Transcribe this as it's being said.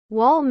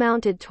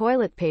Wall-mounted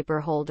toilet paper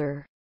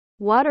holder.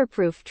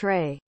 Waterproof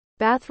tray.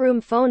 Bathroom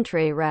phone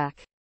tray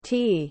rack.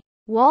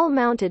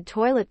 Wall-mounted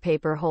toilet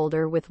paper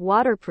holder with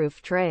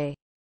waterproof tray.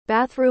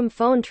 Bathroom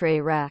phone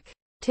tray rack.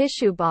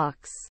 Tissue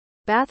box.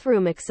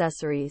 Bathroom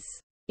accessories.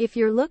 If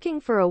you're looking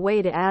for a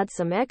way to add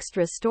some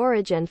extra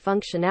storage and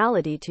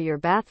functionality to your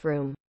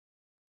bathroom,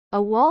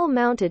 a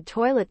wall-mounted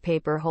toilet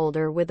paper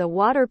holder with a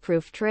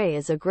waterproof tray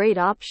is a great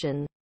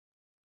option.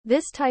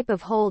 This type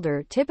of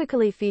holder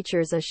typically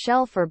features a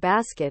shelf or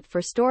basket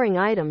for storing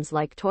items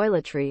like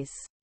toiletries,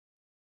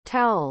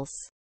 towels,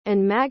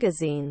 and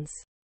magazines,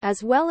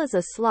 as well as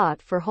a slot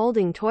for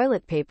holding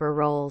toilet paper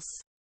rolls.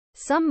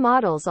 Some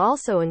models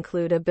also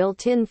include a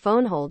built-in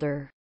phone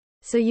holder,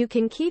 so you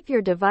can keep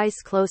your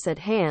device close at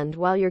hand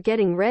while you're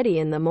getting ready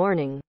in the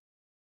morning.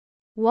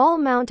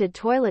 Wall-mounted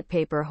toilet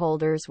paper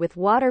holders with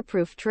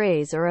waterproof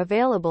trays are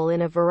available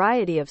in a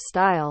variety of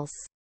styles,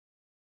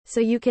 so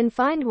you can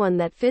find one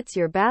that fits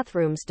your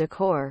bathroom's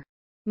decor.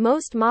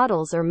 Most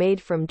models are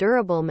made from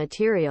durable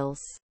materials,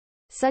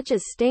 such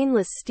as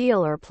stainless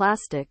steel or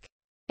plastic,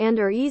 and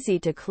are easy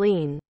to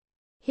clean.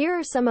 Here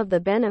are some of the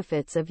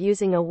benefits of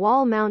using a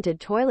wall-mounted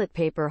toilet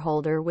paper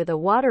holder with a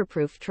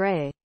waterproof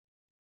tray.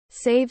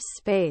 Saves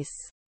space.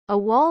 A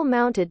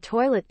wall-mounted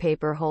toilet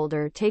paper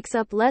holder takes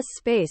up less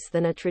space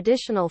than a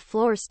traditional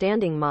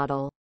floor-standing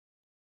model.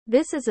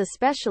 This is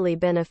especially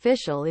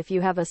beneficial if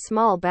you have a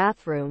small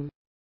bathroom.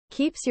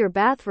 Keeps your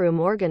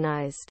bathroom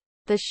organized.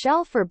 The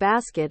shelf or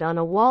basket on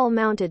a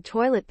wall-mounted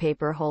toilet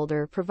paper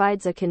holder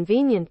provides a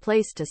convenient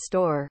place to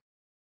store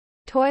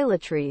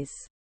toiletries,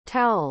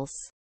 towels,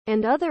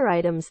 and other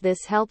items.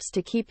 This helps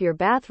to keep your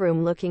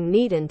bathroom looking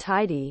neat and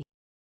tidy.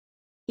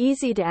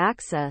 Easy to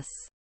access.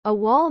 A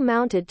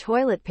wall-mounted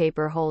toilet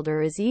paper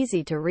holder is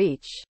easy to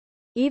reach,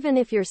 even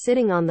if you're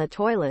sitting on the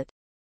toilet.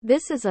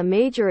 This is a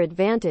major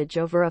advantage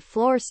over a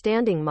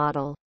floor-standing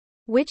model,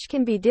 which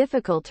can be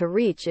difficult to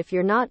reach if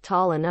you're not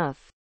tall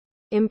enough.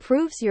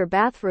 Improves your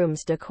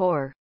bathroom's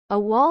decor. A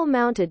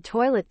wall-mounted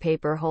toilet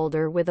paper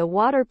holder with a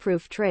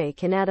waterproof tray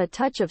can add a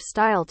touch of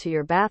style to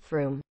your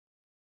bathroom.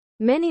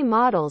 Many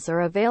models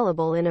are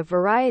available in a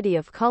variety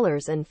of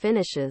colors and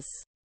finishes,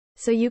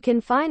 so you can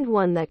find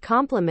one that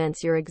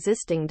complements your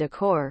existing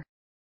decor.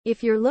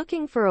 If you're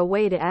looking for a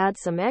way to add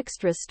some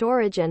extra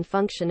storage and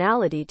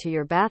functionality to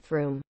your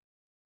bathroom,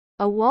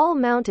 a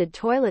wall-mounted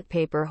toilet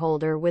paper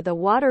holder with a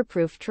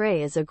waterproof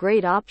tray is a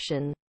great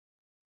option.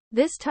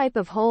 This type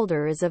of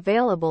holder is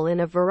available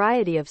in a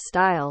variety of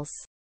styles,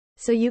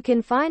 so you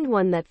can find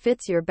one that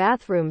fits your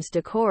bathroom's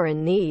decor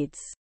and needs.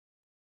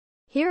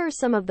 Here are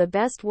some of the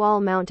best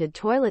wall-mounted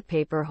toilet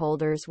paper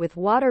holders with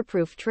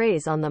waterproof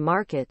trays on the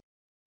market.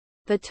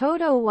 The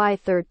Toto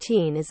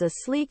Y13 is a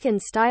sleek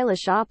and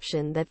stylish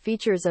option that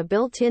features a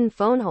built-in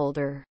phone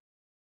holder.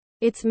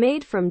 It's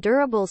made from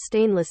durable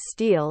stainless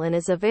steel and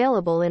is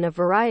available in a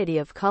variety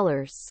of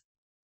colors.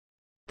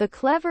 The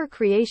Clever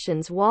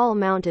Creations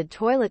wall-mounted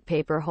toilet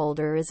paper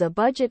holder is a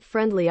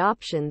budget-friendly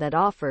option that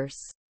offers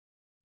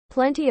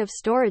plenty of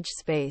storage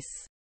space.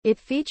 It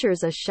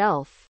features a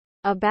shelf,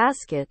 a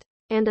basket,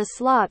 and a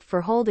slot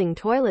for holding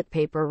toilet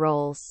paper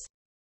rolls.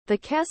 The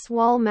Kess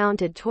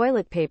wall-mounted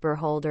toilet paper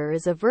holder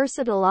is a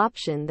versatile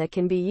option that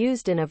can be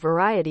used in a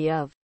variety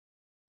of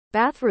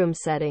bathroom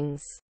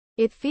settings.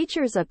 It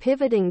features a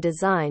pivoting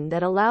design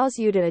that allows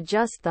you to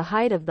adjust the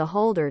height of the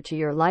holder to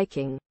your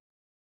liking.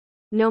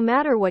 No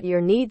matter what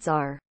your needs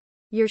are,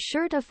 you're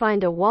sure to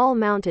find a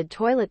wall-mounted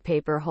toilet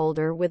paper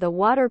holder with a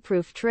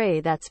waterproof tray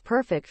that's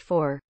perfect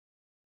for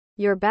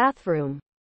your bathroom.